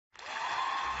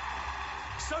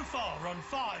So far on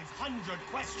 500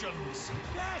 questions.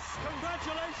 Yes,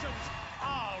 congratulations!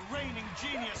 Our reigning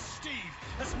genius, Steve,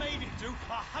 has made it through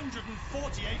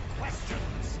 148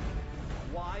 questions.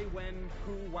 Why, when,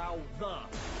 who, wow, the.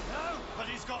 No, but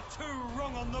he's got 2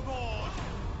 wrong on the board.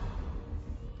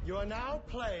 You are now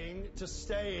playing to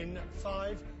stay in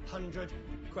 500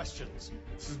 questions.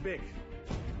 This is big.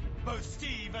 Both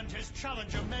Steve and his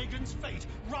challenger Megan's fate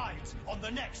rides on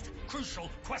the next crucial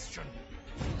question.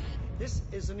 This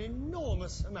is an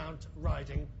enormous amount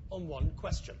riding on one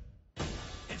question.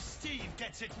 If Steve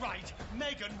gets it right,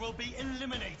 Megan will be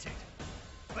eliminated.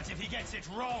 But if he gets it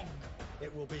wrong,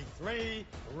 it will be 3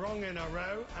 wrong in a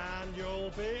row and you'll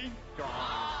be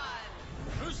Gone.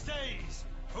 Who stays?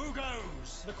 Who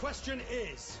goes? The question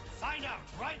is, find out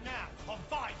right now on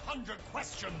 500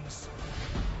 questions.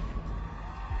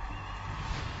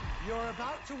 You're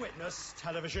about to witness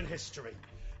television history.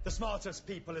 The smartest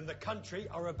people in the country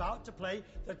are about to play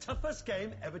the toughest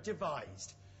game ever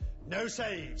devised. No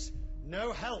saves,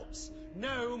 no helps,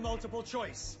 no multiple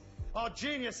choice. Our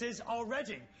geniuses are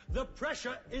ready. The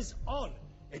pressure is on.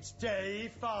 It's day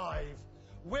 5.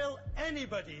 Will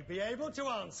anybody be able to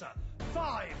answer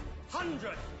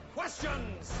 500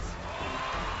 questions?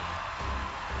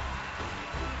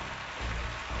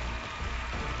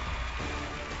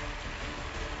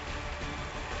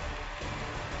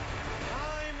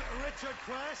 Richard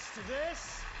Quest,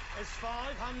 this is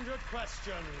 500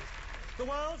 questions. The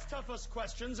world's toughest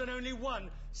questions and only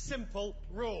one simple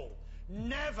rule.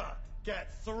 Never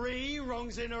get 3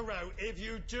 wrongs in a row. If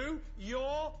you do,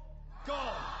 you're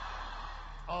gone.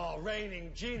 Our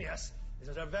reigning genius is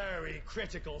at a very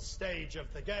critical stage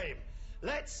of the game.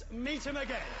 Let's meet him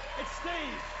again. It's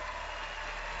Steve.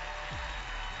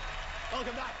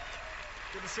 Welcome back.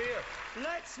 Good to see you.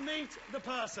 Let's meet the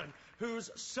person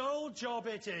whose sole job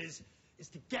it is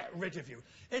to get rid of you.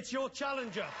 It's your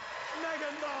challenger,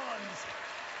 Megan Barnes.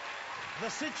 The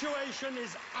situation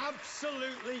is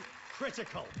absolutely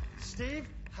critical. Steve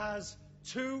has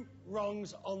 2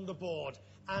 wrongs on the board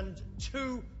and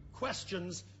 2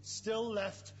 questions still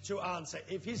left to answer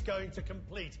if he's going to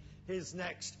complete his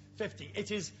next 50.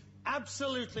 It is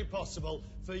absolutely possible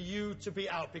for you to be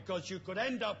out because you could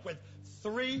end up with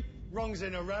 3 wrongs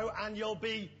in a row and you'll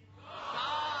be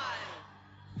gone.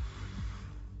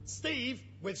 Steve,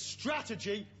 with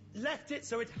strategy, left it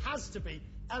so it has to be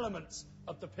elements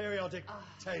of the periodic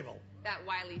table. That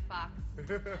wily fox.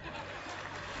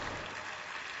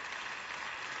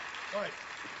 All right.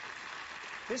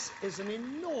 This is an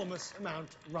enormous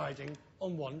amount riding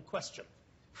on one question.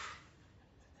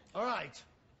 All right.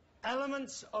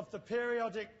 Elements of the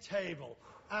periodic table.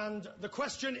 And the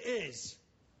question is,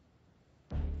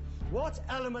 what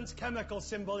element's chemical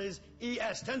symbol is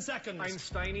ES? 10 seconds.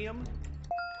 Einsteinium.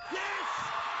 Yes!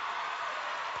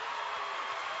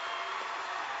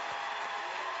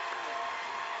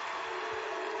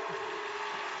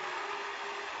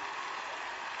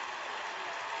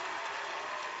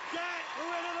 Get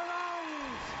rid of the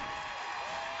wrongs!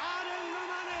 Add in the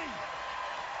money!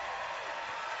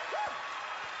 Woo!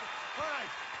 All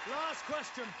right, last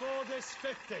question for this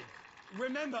 50.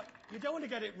 Remember, you don't want to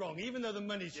get it wrong, even though the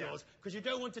money's yours, because you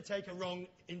don't want to take a wrong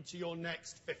into your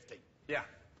next 50. Yeah.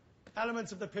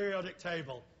 Elements of the periodic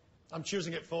table. I'm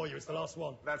choosing it for you. It's the last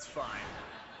one. That's fine.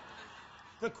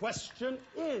 The question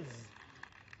is,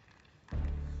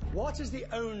 what is the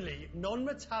only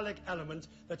non-metallic element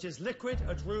that is liquid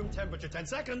at room temperature? 10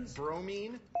 seconds.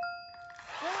 Bromine.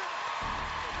 Yeah.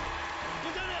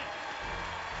 You did it!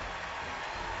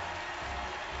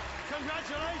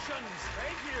 Congratulations.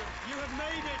 Thank you. You have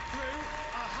made it through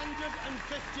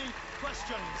 150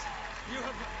 questions. You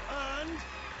have earned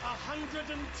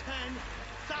 $110,000.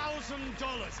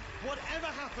 Whatever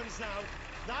happens now,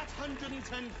 that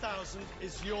 $110,000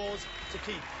 is yours to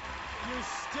keep. You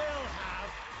still have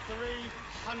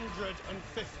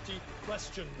 350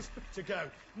 questions to go.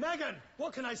 Megan,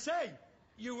 what can I say?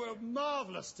 You were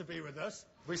marvellous to be with us.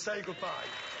 We say goodbye.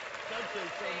 Thank you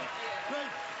so much.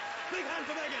 Great. Big hand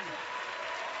for Megan.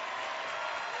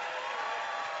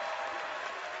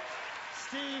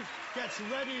 Steve gets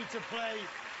ready to play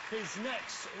his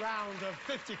next round of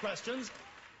 50 questions.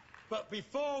 But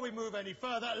before we move any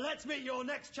further, let's meet your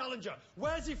next challenger.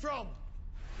 Where's he from?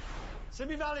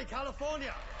 Simi Valley,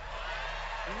 California.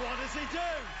 What does he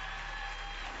do?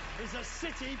 He's a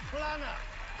city planner.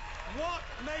 What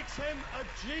makes him a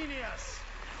genius?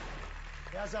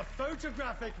 He has a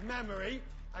photographic memory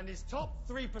and is top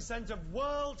 3% of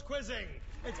world quizzing.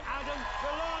 It's Adam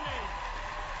Filoni.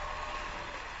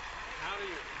 How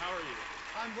are you?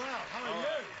 I'm well. How are you?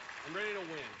 I'm ready to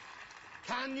win.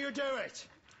 Can you do it?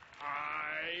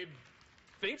 I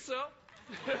think so.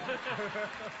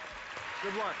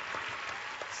 Good luck.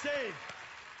 Steve,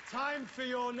 time for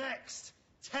your next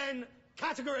 10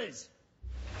 categories.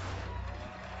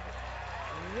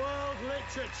 World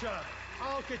literature,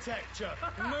 architecture,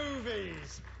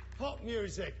 movies, pop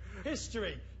music,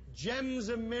 history, gems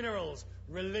and minerals,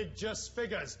 religious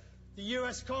figures, the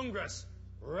US Congress,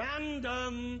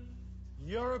 random,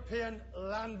 European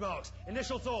landmarks.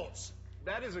 Initial thoughts?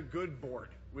 That is a good board.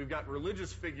 We've got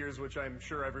religious figures, which I'm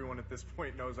sure everyone at this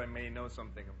point knows I may know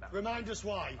something about. Remind us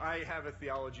why. I have a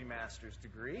theology master's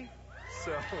degree,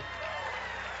 so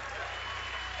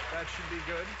that should be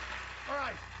good. All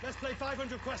right, let's play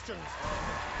 500 questions.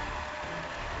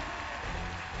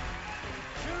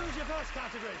 Choose your first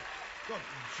category. Go on.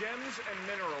 Gems and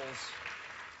minerals.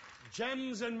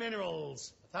 Gems and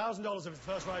minerals. $1,000 if it's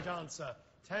the first right answer.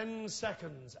 10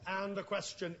 seconds. And the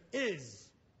question is...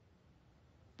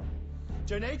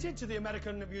 Donated to the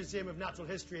American Museum of Natural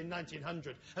History in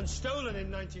 1900 and stolen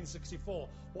in 1964,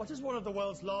 what is one of the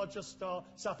world's largest star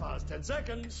sapphires? 10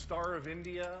 seconds. Star of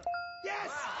India.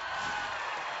 Yes!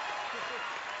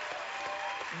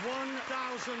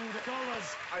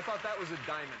 $1,000. I thought that was a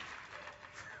diamond.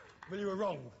 Well, you were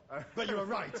wrong. But you were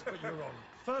right, but you were wrong.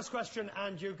 First question,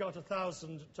 and you got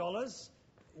 $1,000.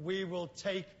 We will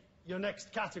take your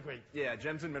next category. Yeah,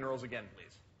 gems and minerals again,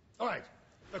 please. All right.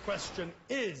 The question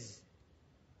is...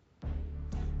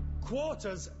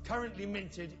 Quarters currently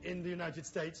minted in the United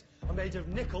States are made of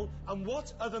nickel and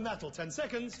what other metal? 10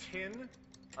 seconds. Tin.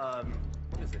 What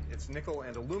is it? It's nickel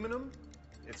and aluminum.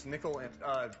 It's nickel and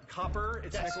copper.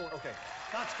 It's Yes. nickel. Okay.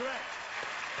 That's correct.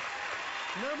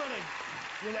 No money.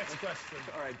 Your next question.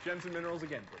 All right, gems and minerals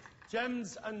again, please.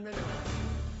 Gems and minerals.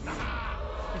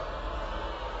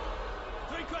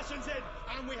 3 questions in,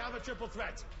 and we have a triple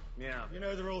threat. Yeah. You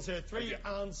know the rules here. 3 Okay.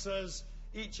 answers.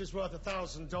 Each is worth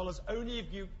 $1,000. Only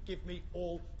if you give me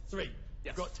all 3. Yes.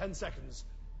 You've got 10 seconds.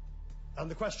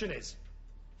 And the question is...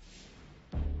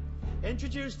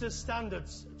 Introduced as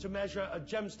standards to measure a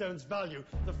gemstone's value,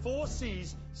 the 4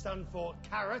 C's stand for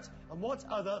carat, and what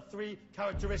other 3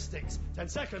 characteristics? 10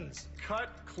 seconds. Cut,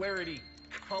 clarity,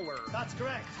 color. That's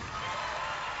correct.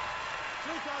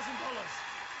 $3,000.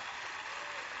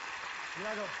 You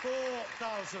now got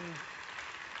 $4,000.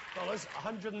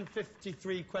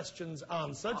 153 questions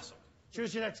answered. Awesome.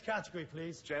 Choose your next category,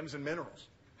 please. Gems and minerals.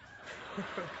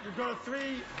 You've got a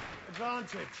 3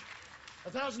 advantage.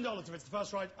 $1,000 if it's the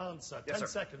first right answer. Yes, 10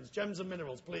 sir. seconds. Gems and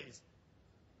minerals, please.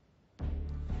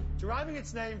 Deriving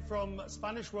its name from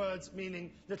Spanish words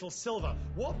meaning little silver,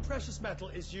 what precious metal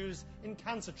is used in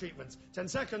cancer treatments? 10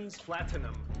 seconds.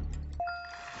 Platinum.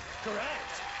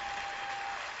 Correct.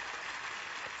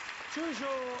 Choose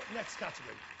your next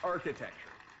category. Architecture.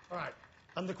 All right.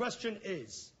 And the question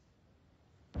is...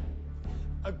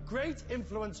 A great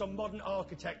influence on modern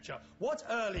architecture. What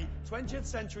early 20th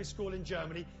century school in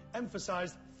Germany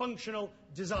emphasized functional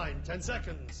design? 10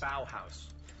 seconds. Bauhaus.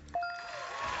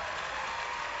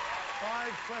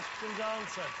 5 questions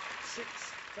answered.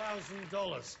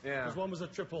 $6,000. Yeah. Because one was a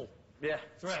triple. Yeah,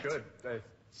 Threat. it's good.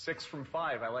 6 from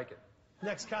 5. I like it.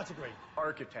 Next category.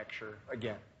 Architecture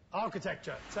again.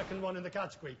 Architecture. Second one in the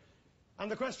category. And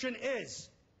the question is...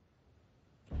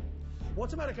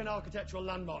 What American architectural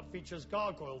landmark features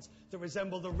gargoyles that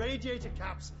resemble the radiator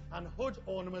caps and hood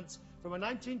ornaments from a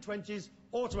 1920s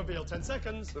automobile? 10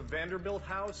 seconds. The Vanderbilt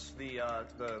House, the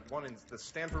one in the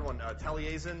Stanford one,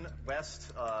 Taliesin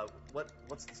West.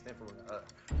 What's the Stanford one?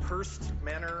 Hearst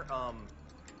Manor. No.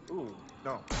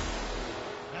 No.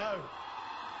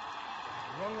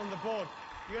 Wrong on the board.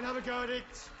 You gonna have a go at it,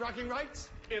 bragging rights?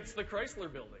 It's the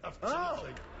Chrysler Building.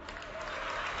 Absolutely.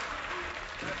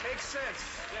 That makes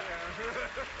sense.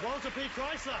 Walter P.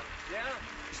 Chrysler. Yeah.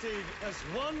 Steve, there's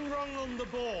one wrong on the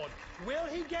board. Will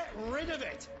he get rid of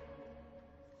it?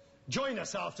 Join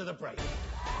us after the break.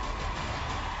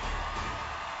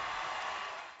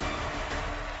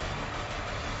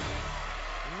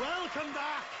 Welcome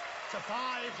back to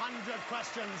 500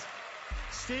 questions.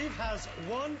 Steve has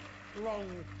 1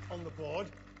 wrong on the board.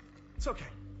 It's okay.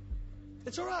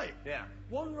 It's all right. Yeah.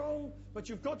 1 wrong, but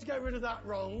you've got to get rid of that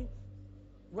wrong.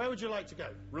 Where would you like to go?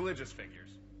 Religious figures.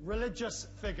 Religious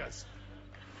figures.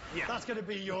 Yeah. That's going to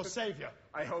be your savior.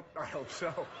 I hope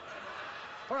so.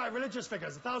 All right, religious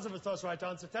figures. 1,000 for the first right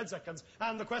answer, 10 seconds.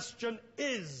 And the question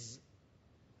is...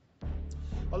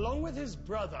 Along with his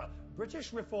brother,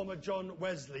 British reformer John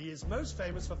Wesley is most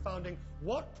famous for founding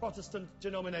what Protestant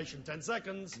denomination? 10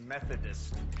 seconds.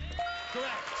 Methodist.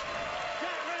 Correct. Get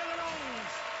rid of the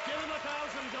wrongs. Give him $1,000.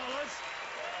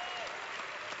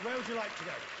 Where would you like to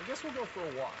go? I guess we'll go for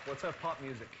a walk. Let's have pop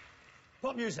music.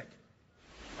 Pop music.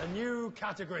 A new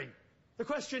category. The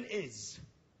question is...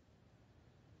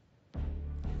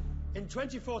 In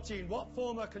 2014, what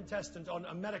former contestant on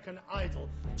American Idol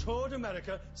toured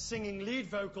America singing lead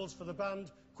vocals for the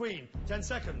band Queen? 10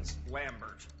 seconds.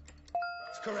 Lambert.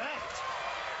 It's correct.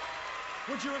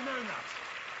 Would you have known that?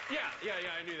 Yeah,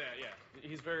 I knew that, yeah.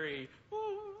 He's very...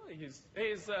 He's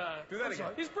Do that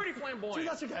again. He's pretty flamboyant. Do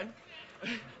that again.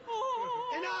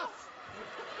 Enough!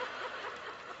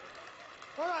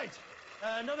 All right.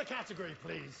 Another category,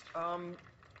 please.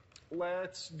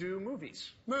 Let's do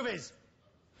movies. Movies.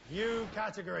 New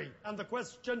category. And the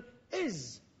question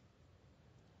is...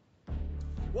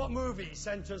 What movie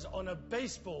centers on a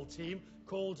baseball team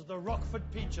called the Rockford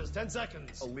Peaches? 10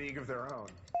 seconds. A League of Their Own.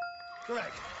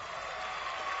 Correct.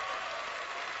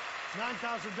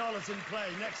 $9,000 in play.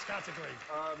 Next category.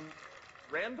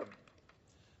 Random.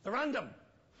 The random.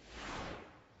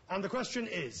 And the question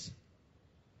is...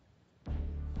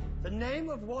 The name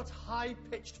of what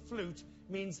high-pitched flute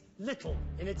means little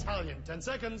in Italian? 10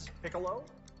 seconds. Piccolo.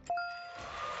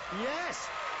 Yes!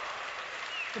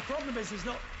 The problem is he's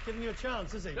not giving you a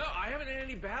chance, is he? No, I haven't had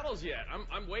any battles yet.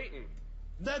 I'm waiting.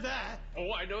 They're there.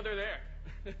 Oh, I know they're there.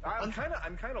 I'm kind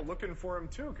of looking for him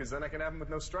too, because then I can have him with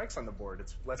no strikes on the board.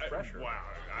 It's less pressure. Wow,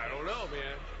 I don't know,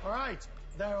 man. All right.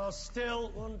 There are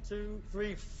still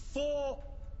 4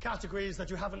 categories that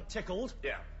you haven't tickled.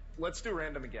 Yeah. Let's do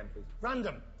random again, please.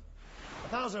 Random.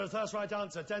 1,000 is the first right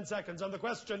answer. 10 seconds. And the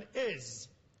question is...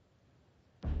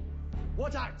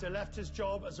 What actor left his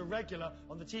job as a regular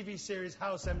on the TV series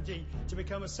House MD to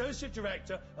become Associate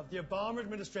Director of the Obama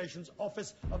Administration's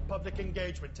Office of Public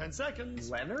Engagement? 10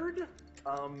 seconds. Leonard?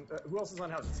 Who else is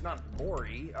on House? It's not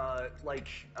Maury.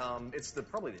 It's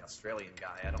probably the Australian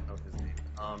guy. I don't know his name.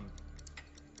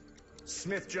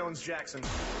 Smith Jones Jackson.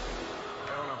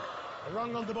 I don't know.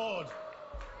 Wrong on the board.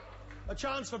 A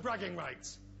chance for bragging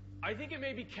rights. I think it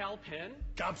may be Cal Penn.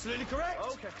 Absolutely correct.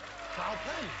 Okay. Cal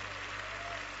Penn.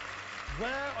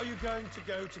 Where are you going to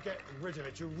go to get rid of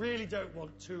it? You really don't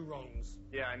want 2 wrongs.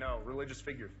 Yeah, I know. Religious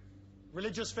figures.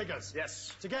 Religious figures.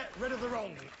 Yes. To get rid of the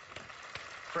wrong.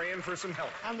 Praying for some help.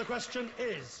 And the question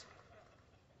is,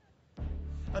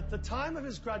 at the time of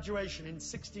his graduation in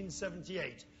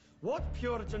 1678, what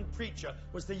Puritan preacher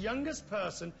was the youngest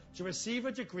person to receive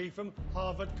a degree from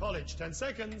Harvard College? 10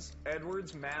 seconds.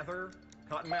 Edwards, Mather,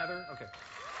 Cotton Mather. Okay.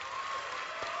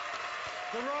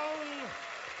 The wrong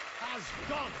has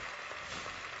gone.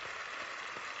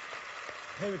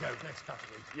 Here we go, next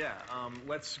category. Yeah,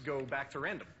 let's go back to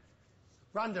random.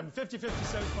 Random, 50-50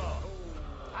 so far.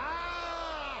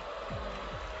 Ah!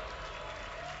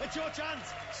 It's your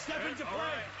chance. Step into play.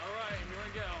 All right, here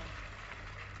we go.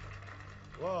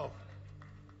 Whoa.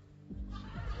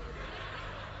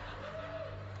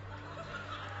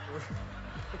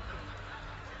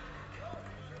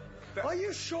 Are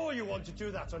you sure you want to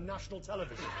do that on national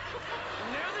television?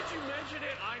 Now that you mention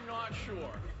it, I'm not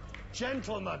sure.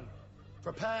 Gentlemen,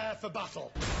 prepare for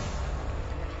battle.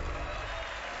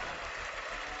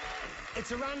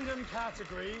 It's a random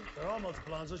category. There are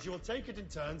multiple answers. You'll take it in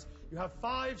turns. You have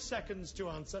 5 seconds to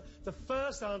answer. The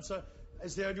first answer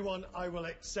is the only one I will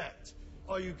accept.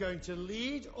 Are you going to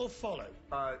lead or follow?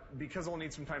 Because I'll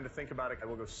need some time to think about it, I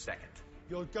will go second.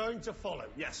 You're going to follow.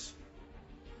 Yes.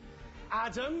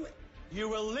 Adam, you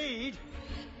will lead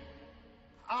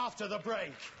after the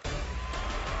break.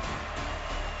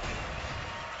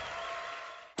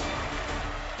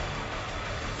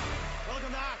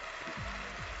 Welcome back.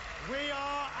 We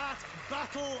are at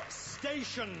battle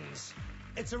stations.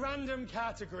 It's a random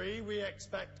category. We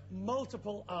expect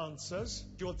multiple answers.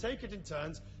 You'll take it in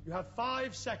turns. You have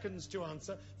 5 seconds to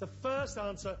answer. The first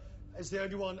answer is the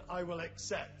only one I will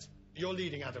accept. You're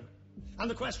leading, Adam. And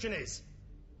the question is...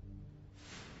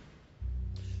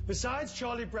 Besides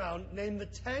Charlie Brown, name the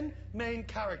 10 main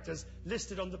characters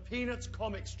listed on the Peanuts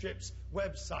comic strips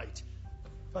website.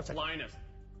 Linus.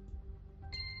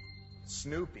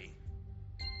 Snoopy.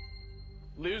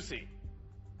 Lucy.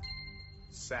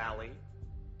 Sally.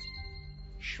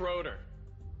 Schroeder.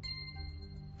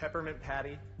 Peppermint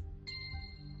Patty.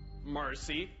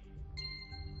 Marcy.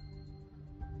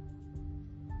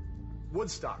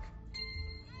 Woodstock.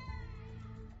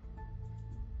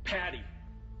 Patty.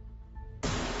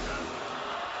 Brilliant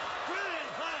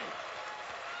play!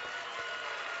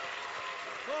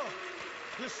 Oh,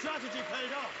 your strategy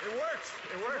paid off. It worked.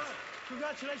 It worked.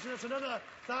 Congratulations, that's another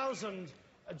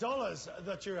 $1,000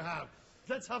 that you have.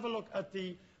 Let's have a look at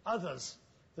the others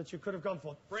that you could have gone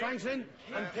for. Franklin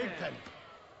and Pigpen.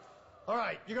 All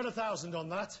right, you got 1,000 on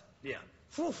that. Yeah.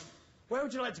 Phew. Where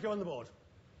would you like to go on the board?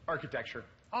 Architecture.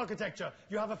 Architecture.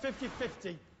 You have a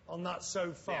 50-50 on that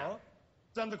so far. Yeah.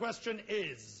 Then the question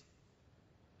is...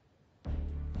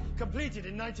 Completed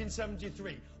in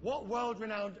 1973, what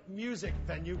world-renowned music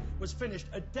venue was finished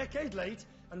a decade late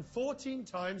and 14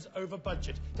 times over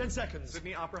budget? 10 seconds.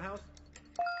 Sydney Opera House?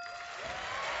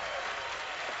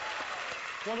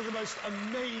 One of the most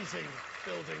amazing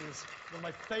buildings, one of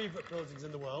my favourite buildings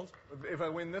in the world. If I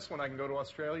win this one, I can go to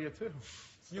Australia, too.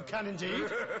 You can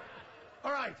indeed.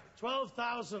 All right,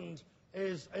 12,000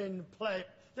 is in play.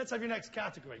 Let's have your next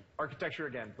category. Architecture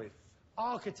again, please.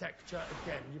 Architecture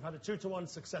again. You've had a 2-to-1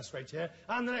 success rate here.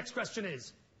 And the next question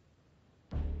is...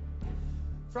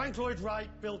 Frank Lloyd Wright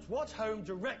built what home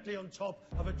directly on top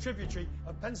of a tributary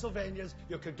of Pennsylvania's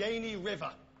Youghiogheny River?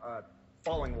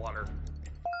 Falling water.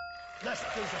 Less,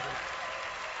 please, everyone.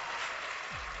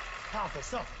 Powerful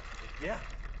stuff. Yeah.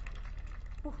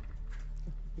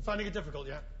 You finding it difficult,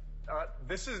 yeah?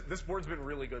 This board's been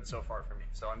really good so far for me.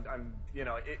 So I'm you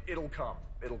know, it'll come.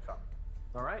 It'll come.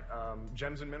 All right.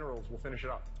 Gems and minerals. We'll finish it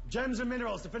up. Gems and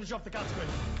minerals to finish off the category.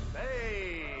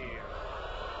 Hey.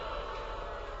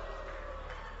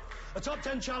 A top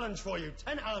 10 challenge for you.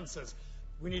 10 answers.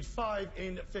 We need 5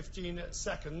 in 15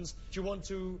 seconds. Do you want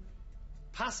to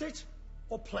pass it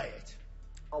or play it?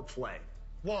 I'll play.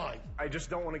 Why? I just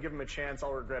don't want to give him a chance.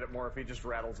 I'll regret it more if he just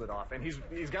rattles it off. And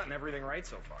he's gotten everything right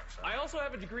so far. So. I also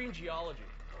have a degree in geology.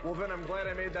 Well, then I'm glad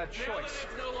I made that Now that choice.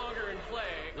 it's no longer in play,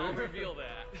 I'll reveal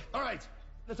that. All right.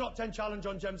 The top 10 challenge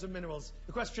on gems and minerals.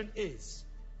 The question is...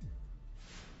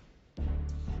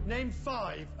 Name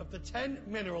 5 of the 10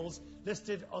 minerals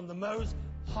listed on the Mohs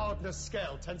hardness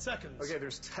scale. 10 seconds. Okay,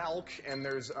 there's talc, and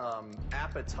there's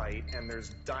apatite, and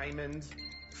there's diamond,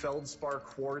 feldspar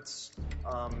quartz,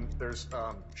 there's,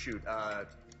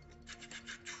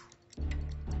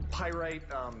 pyrite,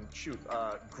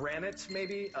 granite,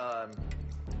 maybe?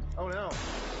 Oh no.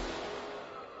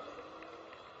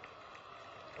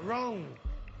 Wrong.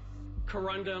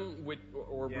 Corundum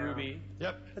or Yeah. ruby.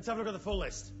 Yep. Let's have a look at the full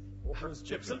list. There's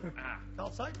gypsum,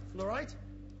 calcite, fluorite,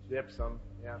 Gypsum,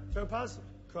 yeah. topaz,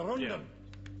 corundum. Yeah.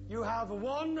 You have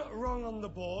 1 wrong on the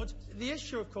board. The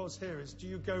issue, of course, here is, do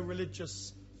you go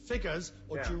religious figures,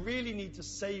 or Yeah. do you really need to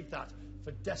save that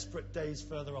for desperate days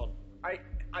further on?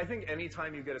 I think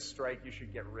anytime you get a strike, you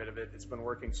should get rid of it. It's been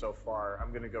working so far.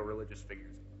 I'm going to go religious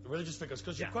figures. The religious figures,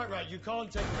 because you're Yeah. quite right, you can't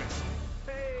take risks.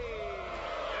 Hey!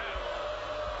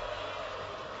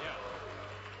 Yeah.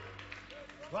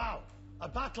 Wow, a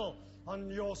battle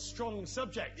on your strong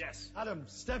subject. Yes. Adam,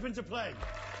 step into play.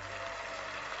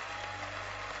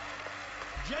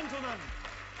 Gentlemen,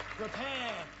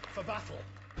 prepare for battle.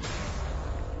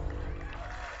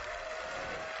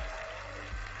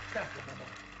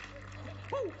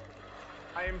 Woo!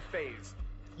 I am phased.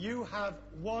 You have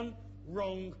 1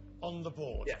 wrong on the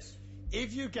board. Yes.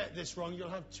 If you get this wrong, you'll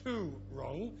have 2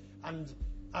 wrong, and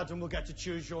Adam will get to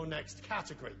choose your next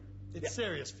category. It's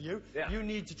serious for you. Yeah. You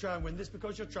need to try and win this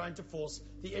because you're trying to force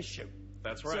the issue.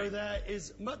 That's right. So there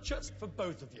is much for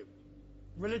both of you.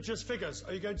 Religious figures,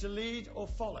 are you going to lead or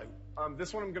follow?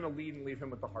 This one I'm going to lead and leave him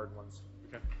with the hard ones.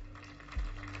 Okay.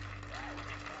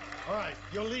 All right,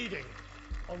 you're leading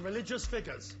on religious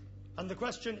figures. And the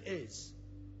question is,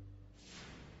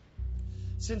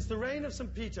 since the reign of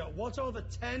St. Peter, what are the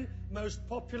 10 most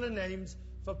popular names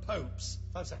for popes?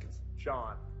 5 seconds.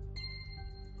 John.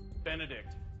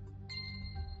 Benedict.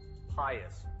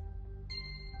 Pius.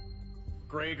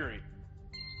 Gregory.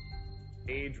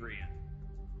 Adrian.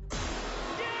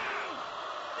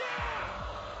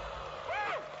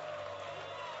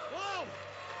 Whoa!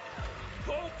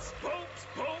 Popes, popes,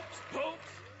 popes,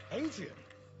 popes. Adrian?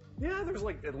 Yeah, there's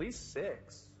like at least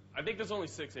 6. I think there's only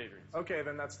 6 Adrians. Okay,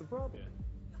 then that's the problem.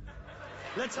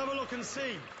 Let's have a look and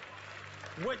see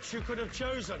which you could have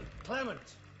chosen.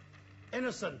 Clement,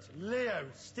 Innocent, Leo,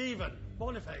 Stephen,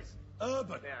 Boniface,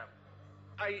 Urban. Yeah.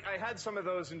 I had some of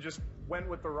those and just went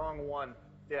with the wrong one.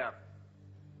 Yeah.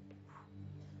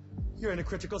 You're in a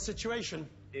critical situation.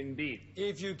 Indeed.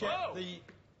 If you get Whoa. the...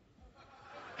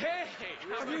 Hey,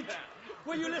 how Have you... about that?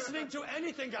 Were you listening to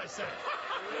anything I said?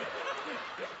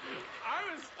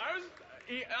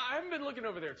 I haven't been looking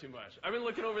over there too much. I've been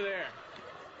looking over there.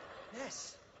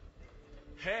 Yes.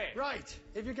 Hey. Right.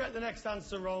 If you get the next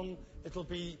answer wrong, it'll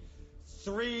be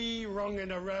 3 wrong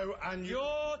in a row, and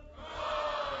you're...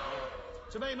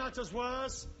 To make matters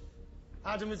worse,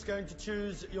 Adam is going to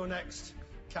choose your next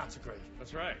category.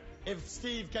 That's right. If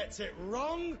Steve gets it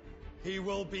wrong, he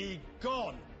will be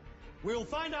gone. We'll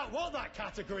find out what that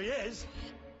category is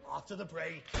after the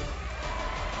break.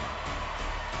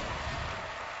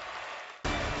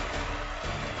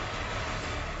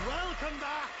 Welcome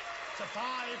back to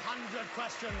 500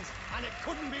 questions, and it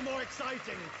couldn't be more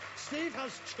exciting. Steve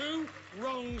has 2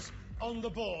 wrongs on the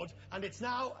board, and it's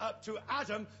now up to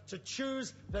Adam to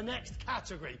choose the next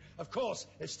category. Of course,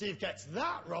 if Steve gets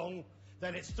that wrong,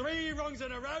 then it's 3 wrongs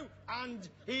in a row, and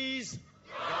he's gone.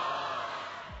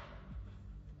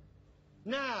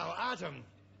 Now, Adam,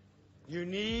 you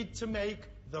need to make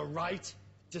the right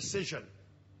decision.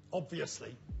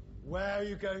 Obviously. Where are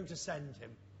you going to send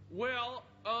him? Well,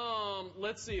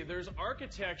 let's see. There's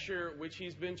architecture, which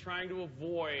he's been trying to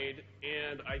avoid,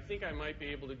 and I think I might be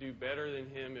able to do better than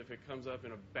him if it comes up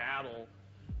in a battle.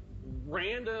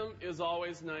 Random is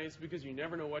always nice because you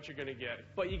never know what you're going to get.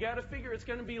 But you got to figure it's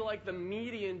going to be like the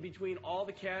median between all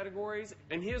the categories,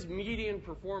 and his median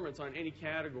performance on any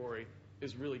category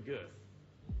is really good.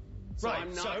 So Right,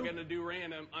 I'm not going to do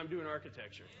random. I'm doing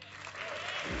architecture.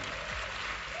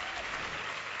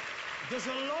 There's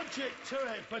a logic to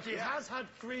it, but he has had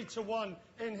 3-1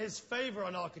 in his favor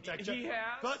on architecture. He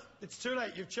has? But it's too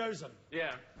late. You've chosen.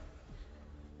 Yeah.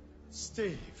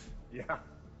 Steve, Yeah.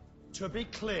 to be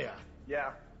clear,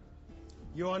 Yeah.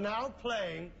 you are now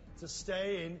playing to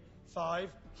stay in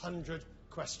 500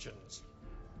 questions.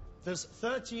 There's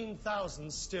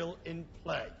 13,000 still in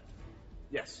play.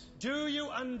 Yes. Do you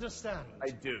understand?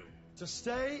 I do. To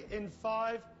stay in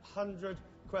 500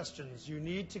 questions, you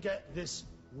need to get this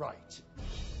right.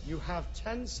 You have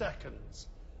 10 seconds.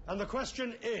 And the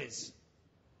question is,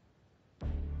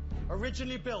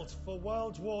 originally built for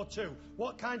World War II,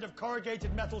 what kind of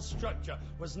corrugated metal structure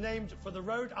was named for the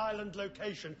Rhode Island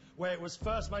location where it was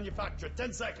first manufactured?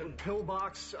 10 seconds.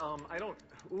 Pillbox, I don't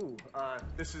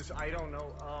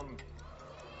know,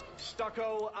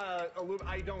 stucco,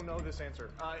 I don't know this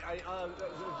answer.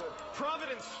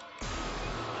 Providence.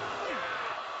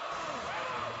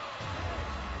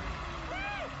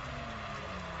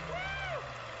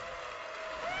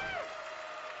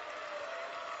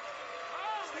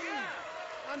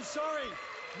 I'm sorry,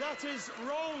 that is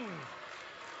wrong.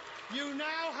 You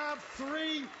now have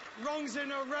 3 wrongs in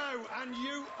a row, and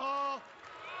you are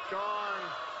Gone.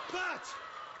 But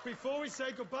before we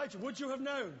say goodbye to you, would you have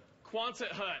known?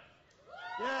 Quonset Hut.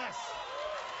 Yes,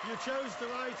 you chose the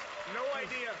right. No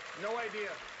idea. No idea.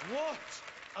 What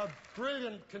a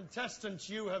brilliant contestant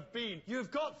you have been.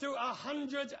 You've got through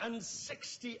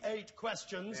 168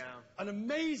 questions. Yeah. An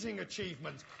amazing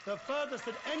achievement. The furthest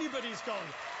that anybody's gone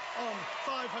on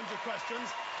 500 questions.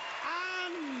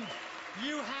 And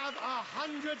you have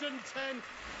 $110,000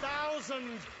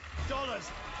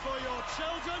 for your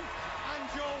children and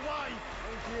your wife.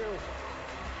 Thank you.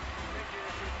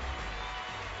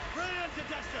 Brilliant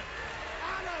contestant.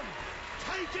 Adam,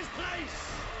 take his place.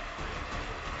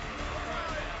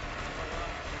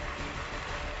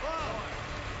 Well,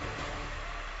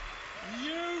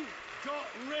 you got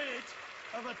rid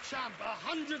of a champ.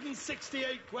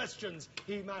 168 questions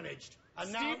he managed.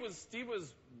 And now Steve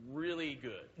was really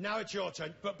good. Now it's your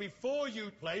turn. But before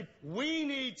you play, we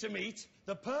need to meet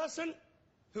the person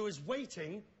who is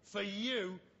waiting for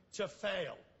you to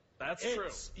fail. That's true.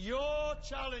 It's your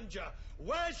challenger.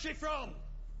 Where's she from?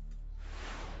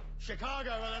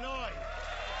 Chicago, Illinois.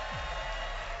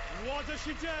 What does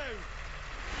she do?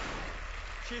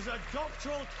 She's a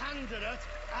doctoral candidate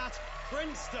at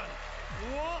Princeton.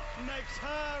 What makes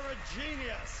her a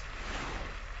genius?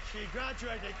 She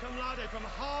graduated cum laude from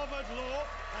Harvard Law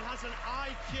and has an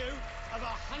IQ of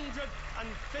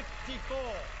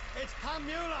 154. It's Pam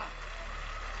Mueller.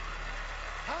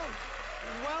 Oh,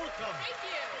 welcome. Thank you.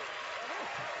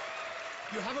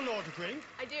 You have a law degree.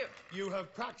 I do. You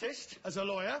have practiced as a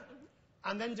lawyer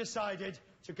and then decided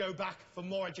to go back for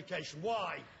more education.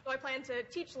 Why? So I plan to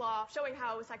teach law, showing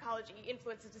how psychology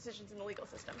influences decisions in the legal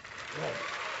system.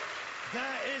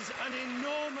 There is an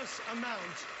enormous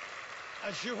amount,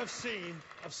 as you have seen,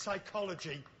 of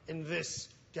psychology in this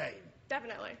game.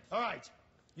 Definitely. All right,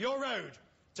 your road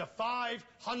to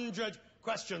 500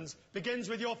 questions begins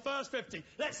with your first 50.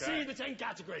 Let's see the 10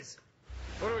 categories.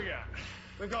 What do we got?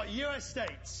 We've got US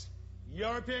states,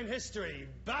 European history,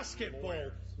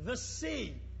 basketball, the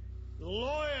sea,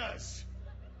 lawyers,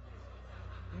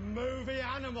 movie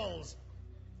animals,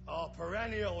 our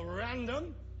perennial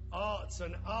random, arts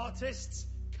and artists,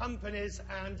 companies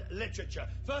and literature.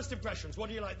 First impressions, what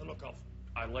do you like the look of?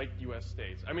 I like U.S.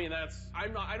 states. I mean, I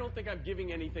don't think I'm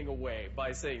giving anything away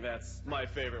by saying that's my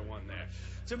favorite one there.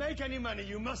 To make any money,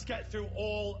 you must get through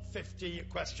all 50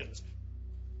 questions.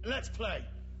 Let's play.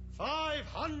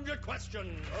 500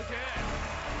 questions. Okay.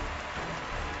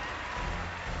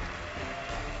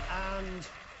 And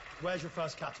where's your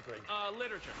first category?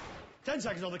 Literature. 10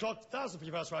 seconds on the clock, 1,000 for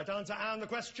your first right answer, and the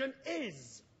question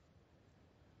is...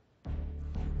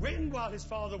 Written while his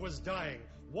father was dying,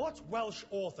 what Welsh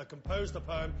author composed the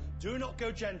poem, Do Not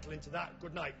Go Gentle Into That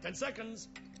Good Night? 10 seconds.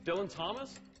 Dylan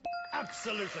Thomas?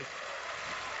 Absolutely.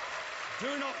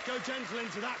 Do not go gentle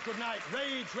into that. Good night.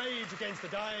 Rage, rage against the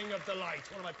dying of the light.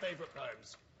 One of my favourite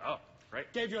poems. Oh,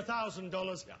 right. Gave you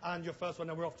 $1,000 and your first one,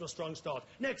 and we're off to a strong start.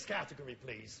 Next category,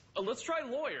 please. Let's try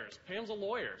lawyers. Pam's a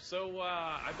lawyer, so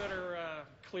I better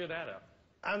clear that up.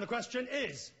 And the question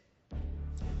is,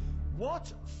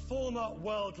 what former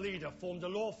world leader formed a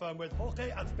law firm with Jorge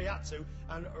Azpiazu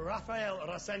and Rafael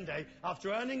Rasende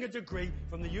after earning a degree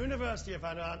from the University of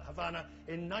Havana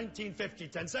in 1950?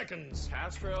 10 seconds.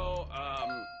 Castro,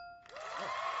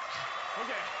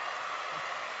 Okay.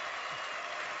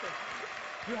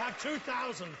 You have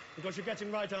 2,000 because you're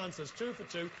getting right answers. 2 for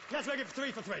 2. Let's make it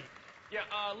 3 for 3. Yeah,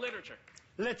 literature.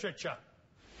 Literature.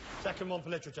 Second one for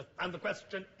literature. And the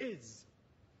question is,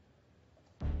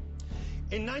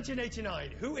 in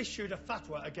 1989, who issued a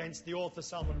fatwa against the author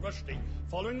Salman Rushdie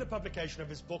following the publication of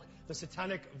his book, The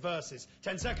Satanic Verses?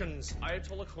 10 seconds.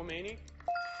 Ayatollah Khomeini.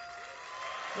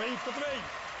 3 for 3.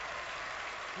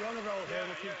 You're on a roll here.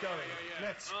 We'll keep going.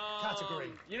 Next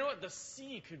category. You know what? The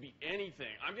C could be anything.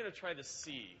 I'm going to try the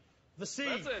C. The sea.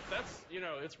 That's it. That's,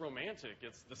 it's romantic.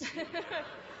 It's the sea.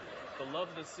 The love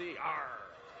of the sea. Arr.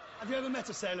 Have you ever met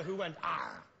a sailor who went,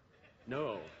 "Arr"?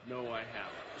 No, I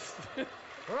haven't.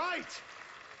 Right.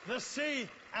 The sea.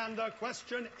 And the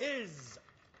question is,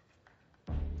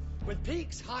 with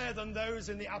peaks higher than those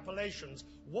in the Appalachians,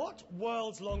 what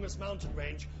world's longest mountain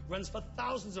range runs for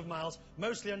thousands of miles,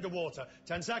 mostly underwater?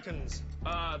 10 seconds.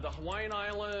 The Hawaiian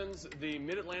Islands, the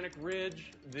Mid-Atlantic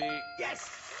Ridge, the...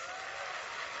 Yes!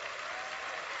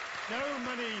 No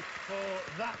money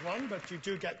for that one, but you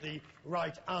do get the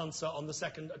right answer on the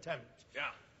second attempt. Yeah.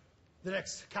 The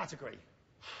next category.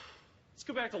 Let's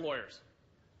go back to lawyers.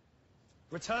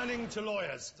 Returning to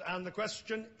lawyers. And the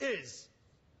question is,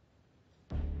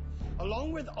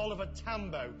 along with Oliver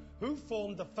Tambo, who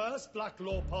formed the first black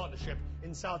law partnership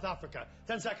in South Africa?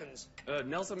 10 seconds.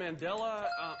 Nelson Mandela.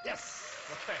 Yes.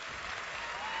 Okay.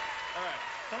 All right.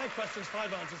 5 questions,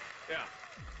 5 answers. Yeah.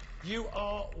 You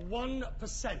are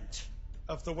 1%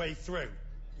 of the way through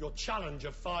your challenge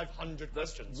of 500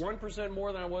 questions. 1%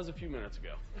 more than I was a few minutes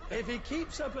ago. If he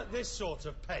keeps up at this sort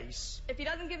of pace... If he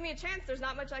doesn't give me a chance, there's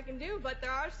not much I can do, but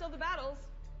there are still the battles.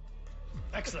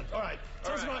 Excellent. All right.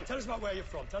 Tell us about where you're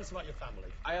from. Tell us about your family.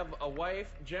 I have a wife,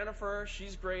 Jennifer.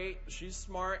 She's great. She's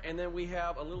smart. And then we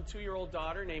have a little 2-year-old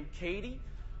daughter named Katie,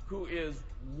 who is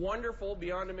wonderful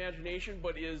beyond imagination,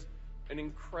 but is an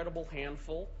incredible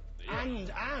handful. And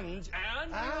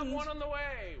we have one on the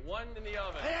way. One in the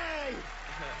oven. Hey!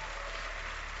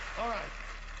 All right.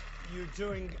 You're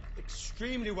doing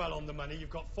extremely well on the money.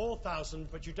 You've got 4,000,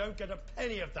 but you don't get a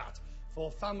penny of that for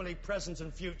family present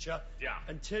and future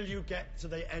until you get to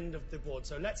the end of the board.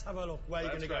 So let's have a look where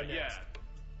you're going to go next.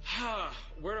 Yeah.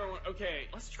 Where do I want? Okay,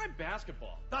 let's try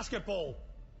basketball. Basketball.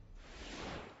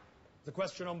 The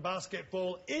question on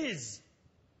basketball is,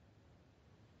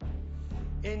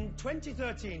 in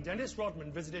 2013, Dennis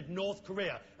Rodman visited North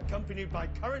Korea, accompanied by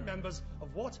current members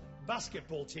of what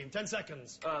basketball team? 10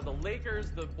 seconds. The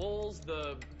Lakers, the Bulls,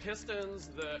 the Pistons,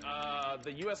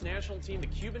 the U.S. national team, the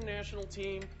Cuban national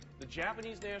team, the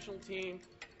Japanese national team,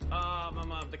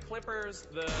 the Clippers,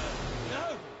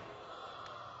 No!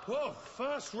 Whoa,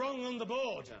 first wrong on the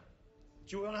board. Yeah.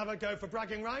 Do you want to have a go for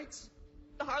bragging rights?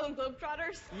 The Harlem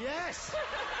Globetrotters? Yes!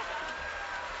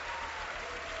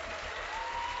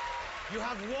 You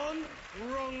have one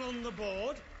wrong on the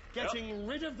board. Getting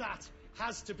rid of that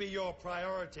has to be your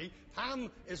priority. Pam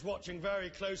is watching very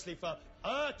closely for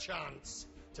her chance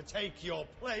to take your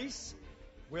place.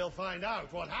 We'll find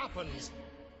out what happens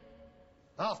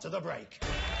after the break.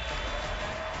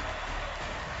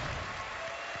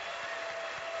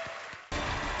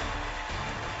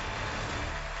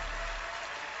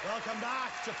 Welcome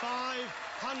back to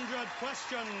 500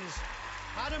 questions.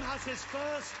 Adam has his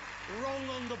first wrong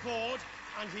on the board,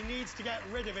 and he needs to get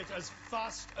rid of it as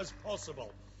fast as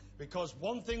possible. Because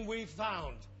one thing we've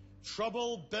found,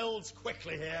 trouble builds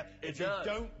quickly here if you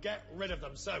don't get rid of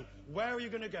them. So, where are you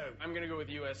going to go? I'm going to go with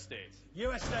U.S. states.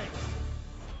 U.S. states.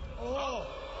 Oh.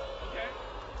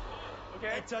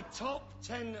 Okay. It's a top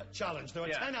 10 challenge. There are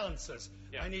 10 answers.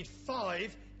 Yeah. I need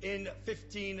 5 in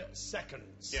 15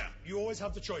 seconds. Yeah. You always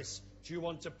have the choice. Do you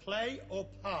want to play or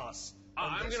pass?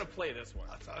 I'm going to play this one.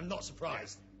 I'm not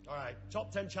surprised. All right,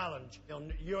 top 10 challenge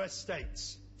on U.S.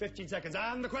 states. 15 seconds.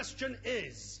 And the question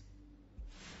is,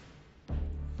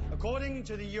 according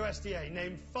to the USDA,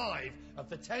 name 5 of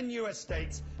the 10 U.S.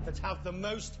 states that have the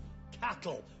most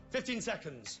cattle. 15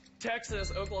 seconds.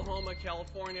 Texas, Oklahoma,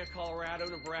 California, Colorado,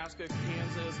 Nebraska,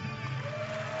 Kansas.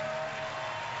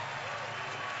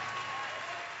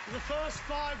 The first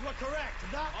 5 were correct.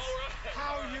 That's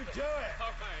how you do it.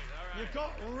 All right. You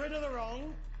got rid of the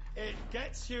wrong. It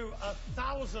gets you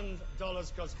 $1,000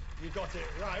 because you got it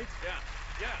right.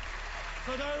 Yeah.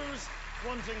 For those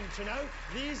wanting to know,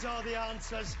 these are the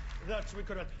answers that we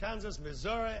could have: Kansas,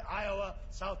 Missouri, Iowa,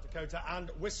 South Dakota, and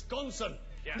Wisconsin.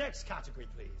 Yeah. Next category,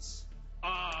 please.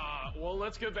 Well,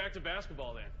 let's go back to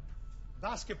basketball then.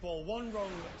 Basketball, 1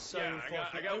 wrong so far.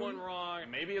 I got one wrong.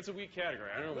 Maybe it's a weak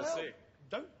category. I don't know. We'll see.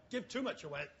 Don't give too much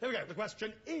away. Here we go. The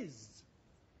question is: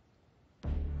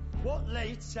 what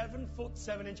late 7'7"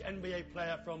 NBA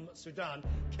player from Sudan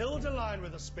killed a lion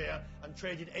with a spear and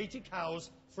traded 80 cows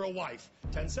for a wife?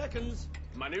 10 seconds.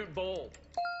 Minute bowl.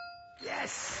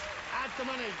 Yes! Add the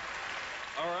money.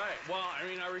 All right. Well, I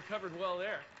mean, I recovered well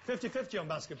there. 50-50 on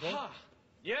basketball.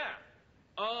 Yeah.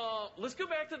 Let's go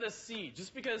back to the C,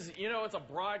 just because, it's a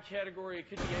broad category. It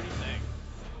could be anything.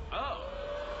 Oh.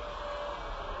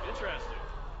 Interesting.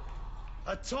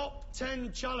 A top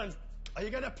 10 challenge. Are you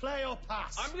going to play or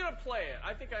pass? I'm going to play it.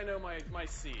 I think I know my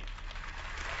C.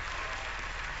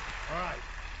 All right.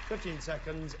 15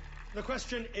 seconds. The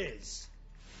question is: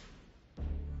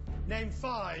 name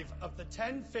 5 of the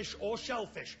 10 fish or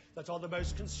shellfish that are the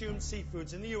most consumed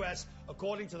seafoods in the U.S.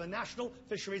 according to the National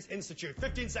Fisheries Institute.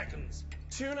 15 seconds.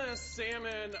 Tuna,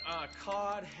 salmon,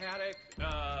 cod, haddock,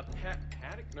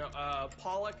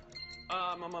 pollock,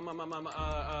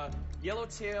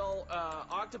 yellowtail,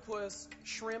 octopus,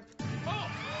 shrimp.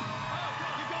 Oh!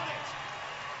 You got it!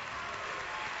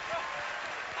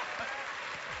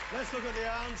 Let's look at the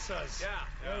answers. Yeah.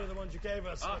 Those are the ones you gave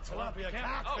us. Tilapia,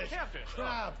 catfish,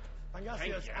 crab,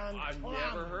 pangasius, and I've clams.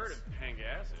 never heard of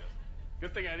pangasius.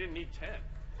 Good thing I didn't need 10.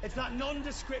 It's that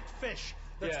nondescript fish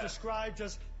that's described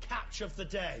as catch of the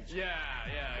day. Yeah.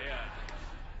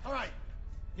 All right.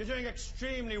 You're doing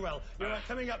extremely well. You're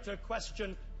coming up to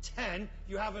question 10.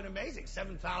 You have an amazing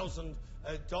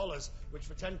 $7,000, which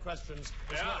for 10 questions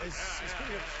is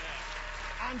pretty good.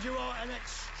 And you are an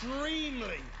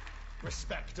extremely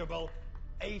respectable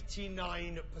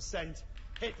 89%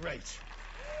 hit rate.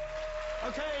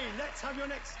 Okay, let's have your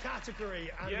next category,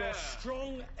 and you're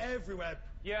strong everywhere.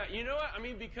 Yeah, you know what? I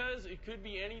mean, because it could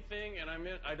be anything, and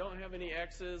I don't have any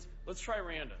X's. Let's try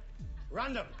random.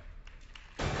 Random.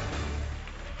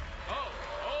 Oh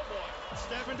boy.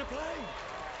 Step into play.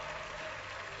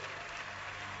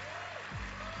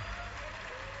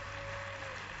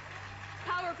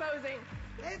 Power posing.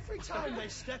 Every time they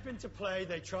step into play,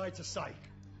 they try to psych.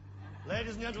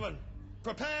 Ladies and gentlemen,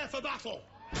 prepare for battle.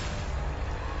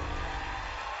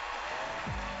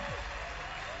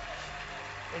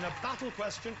 In a battle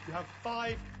question, you have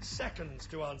 5 seconds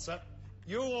to answer.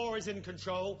 You are in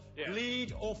control. Yeah.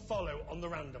 Lead or follow on the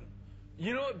random.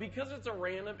 You know what? Because it's a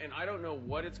random and I don't know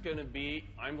what it's going to be,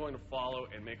 I'm going to follow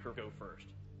and make her go first.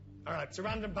 All right, it's a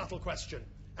random battle question.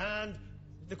 And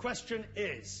the question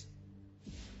is: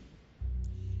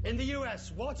 in the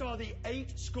US, what are the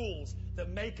 8 schools that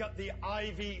make up the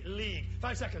Ivy League?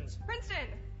 5 seconds. Princeton.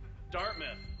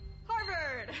 Dartmouth.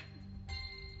 Harvard.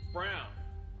 Brown.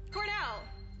 Cornell.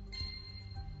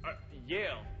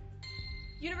 Yale.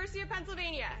 University of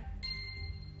Pennsylvania.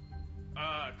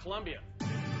 Columbia.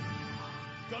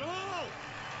 Got them all!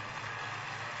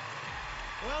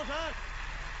 Well done.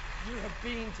 You have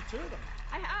been to 2 of them.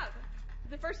 I have.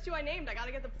 The first 2 I named, I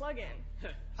gotta get the plug in.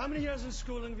 How many years in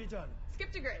schooling have you done?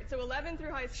 Skipped a grade, so 11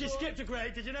 through high school. She skipped a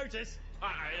grade, did you notice?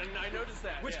 I noticed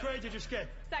that. Which grade did you skip?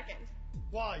 Second.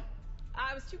 Why?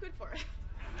 I was too good for it.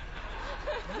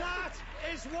 That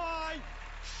is why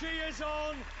she is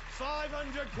on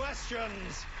 500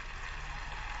 questions.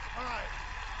 All right,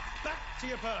 back to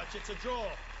your perch. It's a draw.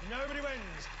 Nobody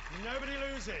wins, nobody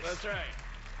loses. That's right.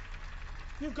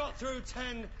 You've got through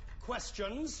 10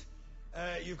 questions.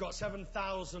 You've got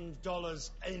 $7,000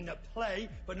 in play,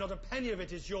 but not a penny of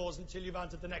it is yours until you've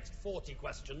answered the next 40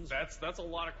 questions. That's a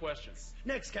lot of questions.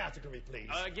 Next category, please.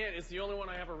 Again, it's the only one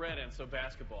I have a red in, so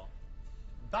basketball.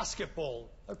 Basketball.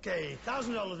 Okay,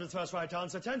 $1,000 with the first right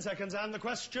answer, 10 seconds, and the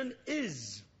question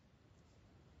is: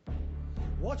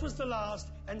 what was the last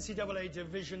NCAA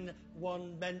Division I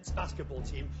men's basketball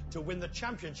team to win the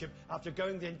championship after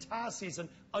going the entire season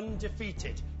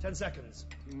undefeated? 10 seconds.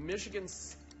 Michigan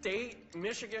State,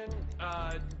 Michigan,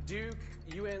 Duke,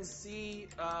 UNC,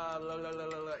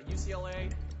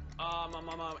 UCLA,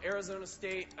 Arizona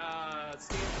State,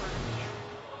 Stanford.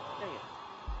 Dang it.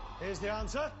 Here's the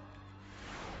answer.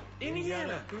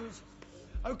 Indiana.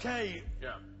 Okay.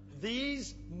 Yeah.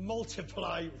 These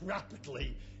multiply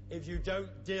rapidly if you don't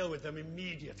deal with them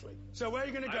immediately. So where are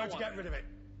you going to go to get rid of it?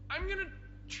 I'm going to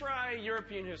try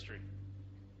European history.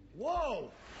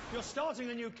 Whoa! You're starting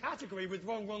a new category with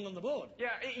wrong on the board. Yeah,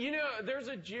 you know, there's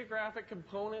a geographic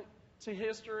component to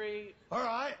history. All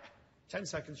right. 10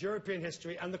 seconds. European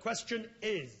history. And the question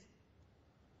is...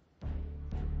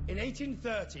 In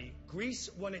 1830, Greece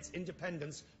won its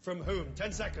independence from whom?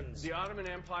 10 seconds. The Ottoman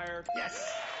Empire.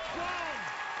 Yes! Wrong!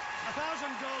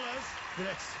 $1,000. The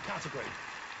next category.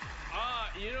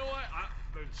 You know what?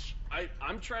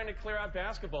 I'm trying to clear out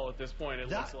basketball at this point, it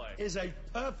looks like. That is a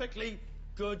perfectly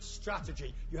good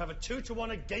strategy. You have a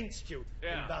 2-to-1 against you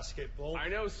in basketball. I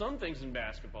know some things in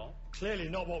basketball. Clearly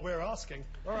not what we're asking.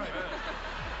 All right.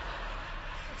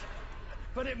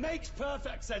 But it makes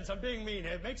perfect sense. I'm being mean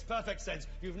here. It makes perfect sense.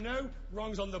 You've no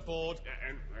wrongs on the board.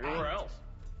 And anywhere else.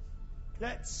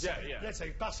 Let's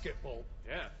say basketball.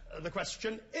 Yeah. The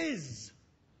question is...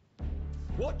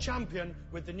 What champion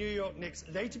with the New York Knicks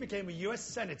later became a U.S.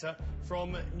 Senator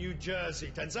from New Jersey?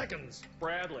 10 seconds.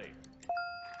 Bradley.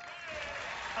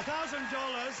 $1,000.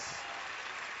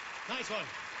 Nice one.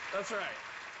 That's right.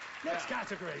 Next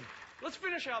category. Let's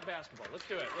finish out basketball. Let's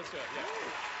do it. Yeah.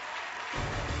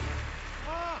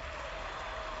 Ah!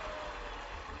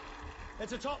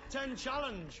 It's a top 10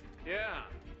 challenge. Yeah.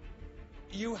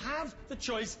 You have the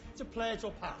choice to play it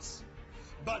or pass.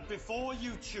 But before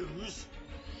you choose,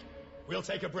 we'll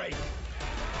take a break.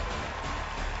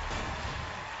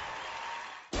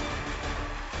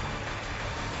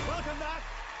 Welcome back.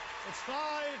 It's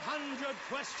 500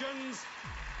 questions.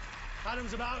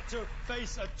 Adam's about to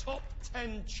face a top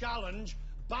 10 challenge.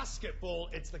 Basketball,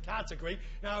 it's the category.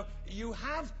 Now, you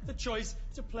have the choice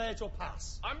to play it or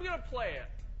pass. I'm going to play it.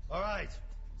 All right.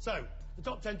 So, the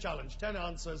top 10 challenge, 10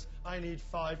 answers. I need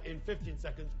 5 in 15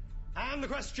 seconds. And the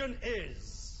question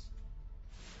is...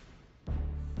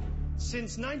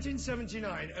 Since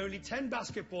 1979, only 10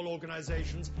 basketball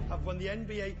organizations have won the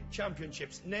NBA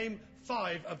championships. Name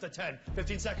 5 of the 10.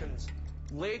 15 seconds.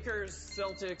 Lakers,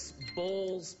 Celtics,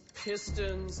 Bulls,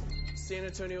 Pistons, San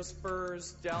Antonio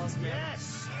Spurs, Dallas Mavericks.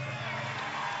 Yes!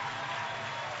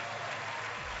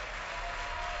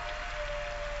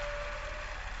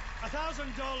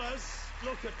 $1,000.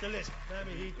 Look at the list.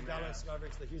 Miami Heat, Dallas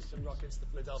Mavericks, the Houston Rockets, the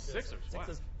Philadelphia Sixers. Wow.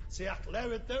 Seattle.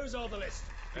 Those are the list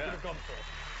you could have gone for.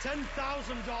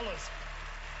 $10,000.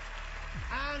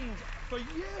 And for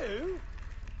you,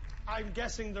 I'm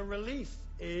guessing the relief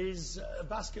is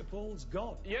basketball's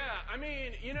gone. Yeah, I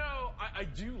mean, you know, I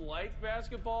do like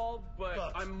basketball,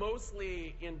 but I'm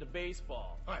mostly into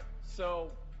baseball. All right. So,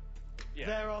 yeah.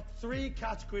 There are 3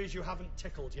 categories you haven't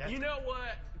tickled yet. You know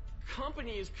what?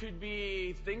 Companies could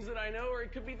be things that I know, or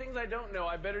it could be things I don't know.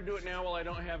 I better do it now while I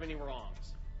don't have any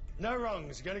wrongs. No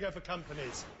wrongs. You're going to go for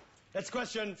companies. That's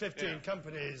question 15,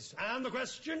 companies. And the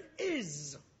question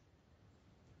is...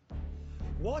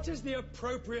 What is the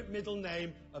appropriate middle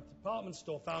name of department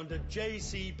store founder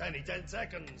J.C. Penney? 10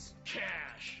 seconds.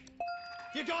 Cash.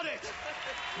 You got it!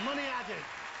 Money added.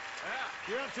 Yeah.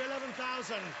 You're up to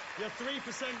 11,000. You're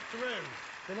 3% through.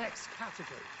 The next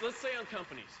category. Let's say on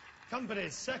companies.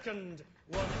 Companies, second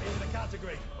one in the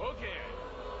category. Okay.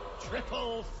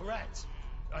 Triple threat.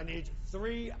 I need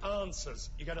 3 answers.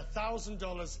 You get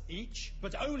 $1,000 each,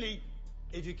 but only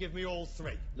if you give me all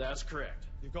 3. That's correct.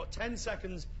 You've got 10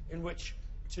 seconds in which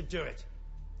to do it.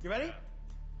 You ready? Yeah.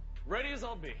 Ready as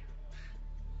I'll be.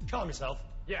 Calm yourself.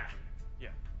 Yeah.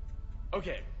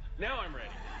 Okay, now I'm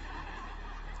ready.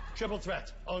 Triple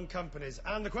threat on companies.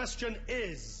 And the question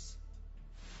is...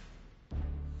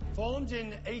 Formed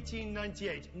in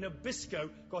 1898, Nabisco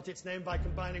got its name by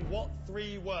combining what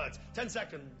 3 words? 10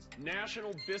 seconds.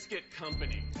 National Biscuit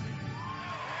Company.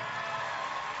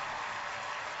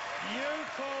 You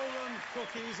call them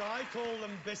cookies, I call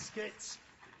them biscuits.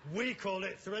 We call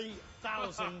it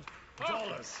 $3,000. And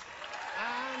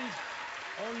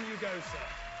on you go, sir.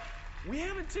 We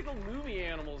haven't tickled movie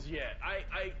animals yet.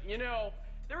 You know,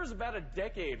 there was about a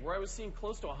decade where I was seeing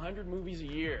close to 100 movies a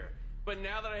year. But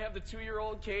now that I have the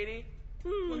 2-year-old Katie,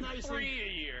 Well, now you 3 see- a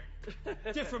year.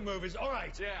 Different movies, all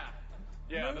right.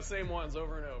 Yeah, the same ones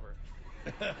over and over.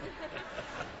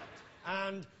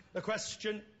 And the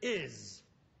question is...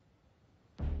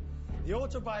 The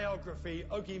autobiography,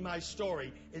 Oggy My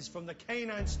Story, is from the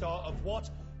canine star of what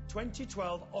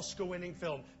 2012 Oscar-winning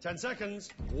film? 10 seconds.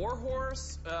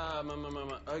 Warhorse,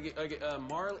 Marley,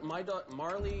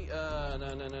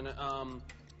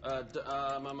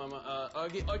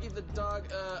 Uggy the dog,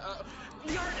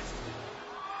 the artist.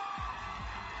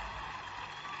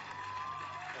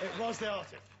 It was the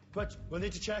artist. But we'll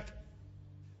need to check,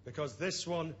 because this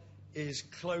one is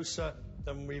closer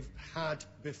than we've had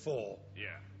before.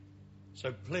 Yeah.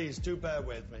 So please, do bear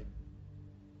with me.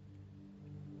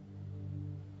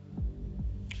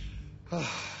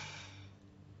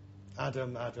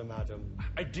 Adam.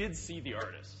 I did see the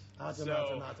artist. Adam.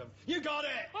 You got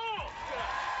it! Oh, good.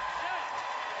 Yeah.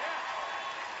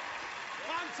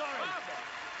 I'm sorry. Oh,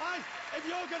 boy. If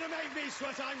you're going to make me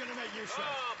sweat, I'm going to make you sweat.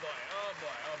 Oh, boy.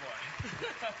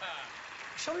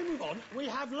 Shall we move on? We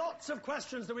have lots of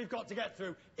questions that we've got to get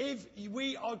through if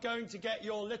we are going to get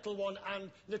your little one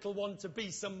and little one to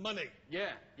be some money.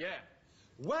 Yeah.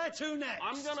 Where to next?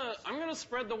 I'm gonna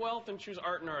spread the wealth and choose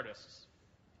art and artists.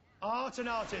 Art and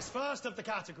artists, first of the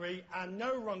category, and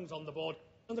no rungs on the board.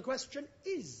 And the question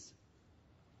is...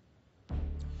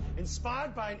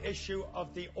 Inspired by an issue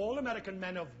of the All-American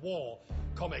Men of War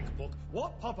comic book,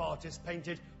 what pop artist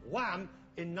painted Wham!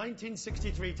 In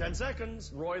 1963, 10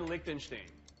 seconds. Roy Lichtenstein.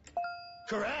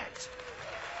 Correct.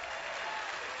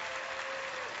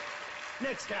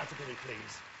 Next category,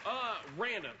 please.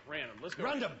 Random. Let's go.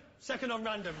 Random. Second on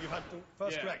random. You had the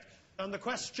first correct. And the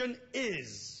question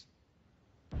is...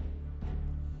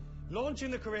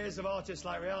 Launching the careers of artists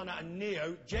like Rihanna and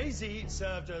Neo, Jay-Z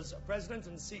served as president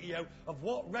and CEO of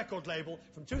what record label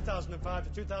from 2005 to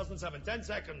 2007? 10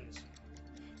 seconds.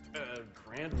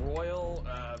 Grand Royal,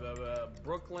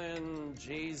 Brooklyn,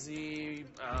 Jay-Z,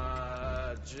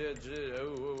 I don't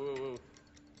know.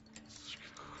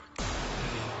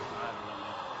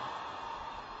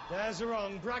 There's a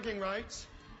wrong. Bragging rights.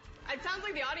 It sounds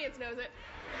like the audience knows it.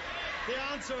 The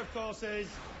answer, of course, is...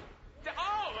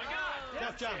 Oh, my God!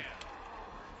 Def Jam.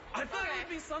 I thought it would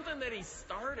be something that he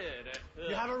started.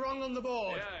 You have a wrong on the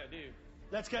board. Yeah, I do.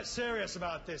 Let's get serious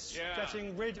about this. Yeah.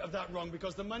 Getting rid of that wrong,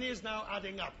 because the money is now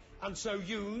adding up. And so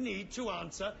you need to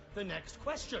answer the next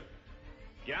question.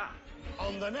 Yeah.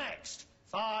 On the next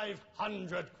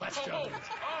 500 questions. Oh.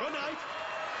 Good night.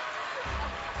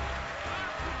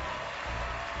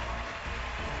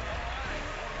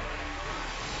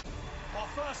 Our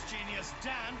first genius,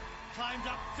 Dan, climbed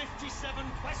up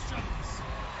 57 questions.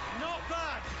 Not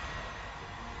bad.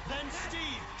 Then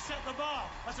Steve set the bar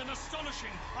at an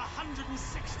astonishing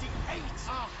 168.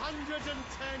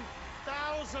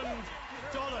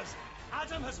 $110,000.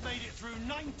 Adam has made it through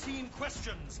 19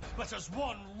 questions, but has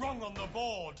one wrong on the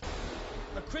board.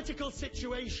 A critical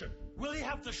situation. Will he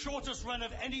have the shortest run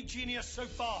of any genius so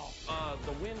far?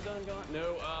 The wind done gone?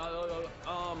 No,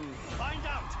 Find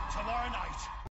out tomorrow night.